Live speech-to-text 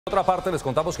Por otra parte, les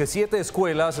contamos que 7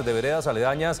 escuelas de veredas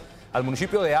aledañas al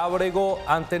municipio de Ábrego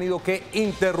han tenido que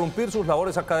interrumpir sus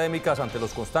labores académicas ante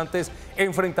los constantes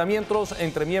enfrentamientos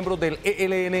entre miembros del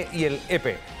ELN y el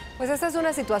EP. Pues esta es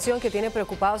una situación que tiene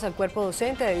preocupados al cuerpo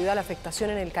docente debido a la afectación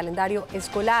en el calendario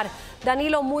escolar.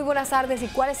 Danilo, muy buenas tardes. ¿Y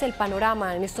cuál es el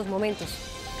panorama en estos momentos?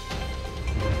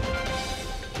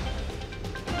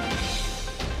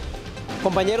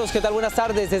 Compañeros, ¿qué tal? Buenas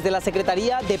tardes. Desde la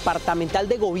Secretaría Departamental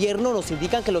de Gobierno nos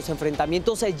indican que los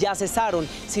enfrentamientos ya cesaron.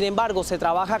 Sin embargo, se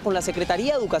trabaja con la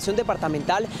Secretaría de Educación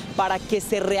Departamental para que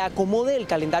se reacomode el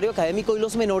calendario académico y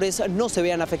los menores no se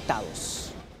vean afectados.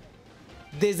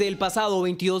 Desde el pasado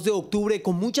 22 de octubre,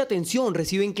 con mucha atención,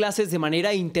 reciben clases de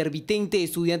manera intermitente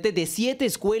estudiantes de 7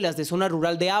 escuelas de zona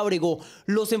rural de Ábrego.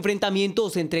 Los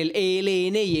enfrentamientos entre el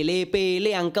ELN y el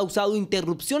EPL han causado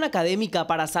interrupción académica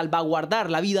para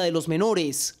salvaguardar la vida de los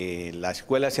menores. La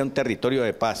escuela sea un territorio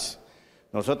de paz.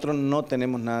 Nosotros no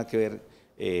tenemos nada que ver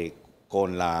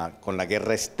con la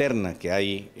guerra externa que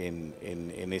hay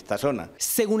en esta zona.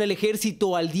 Según el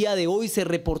ejército, al día de hoy se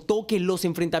reportó que los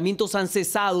enfrentamientos han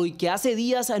cesado y que hace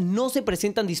días no se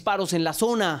presentan disparos en la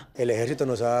zona. El ejército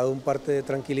nos ha dado un parte de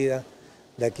tranquilidad,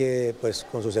 ya que pues,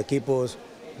 con sus equipos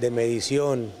de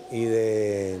medición y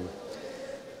de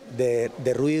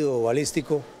ruido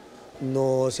balístico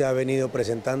no se ha venido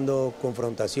presentando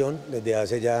confrontación desde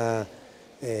hace ya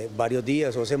varios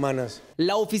días o semanas.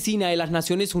 La Oficina de las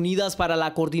Naciones Unidas para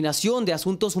la Coordinación de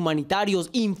Asuntos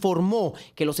Humanitarios informó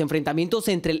que los enfrentamientos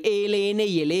entre el ELN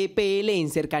y el EPL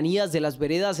en cercanías de las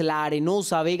veredas La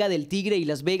Arenosa, Vega del Tigre y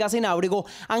Las Vegas en Ábrego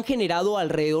han generado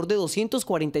alrededor de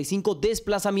 245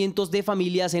 desplazamientos de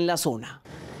familias en la zona.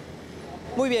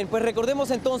 Muy bien, pues recordemos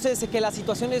entonces que la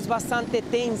situación es bastante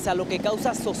tensa, lo que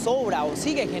causa zozobra o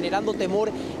sigue generando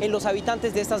temor en los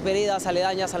habitantes de estas veredas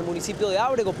aledañas al municipio de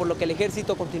Ábrego, por lo que el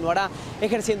ejército continuará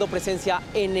ejerciendo presencia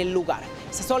en el lugar.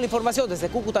 Esa es toda la información desde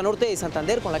Cúcuta Norte de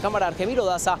Santander con la cámara Argemiro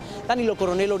Daza, Danilo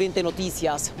Coronel, Oriente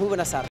Noticias. Muy buenas tardes.